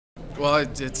Well,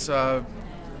 it's the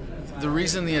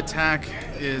reason the attack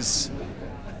is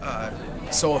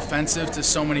so offensive to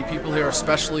so many people here,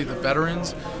 especially the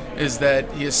veterans, is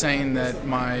that he is saying that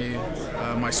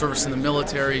my service in the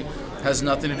military has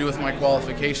nothing to do with my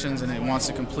qualifications, and it wants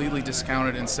to completely discount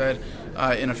it and said,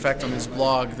 in effect, on his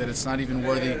blog, that it's not even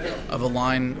worthy of a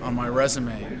line on my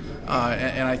resume.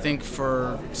 And I think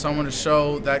for someone to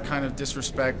show that kind of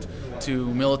disrespect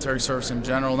to military service in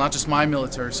general, not just my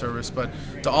military service, but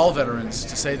to all veterans,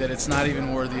 to say that it's not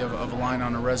even worthy of a line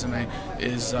on a resume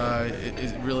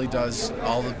it really does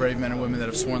all the brave men and women that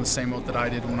have sworn the same oath that I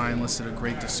did when I enlisted a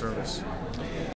great disservice.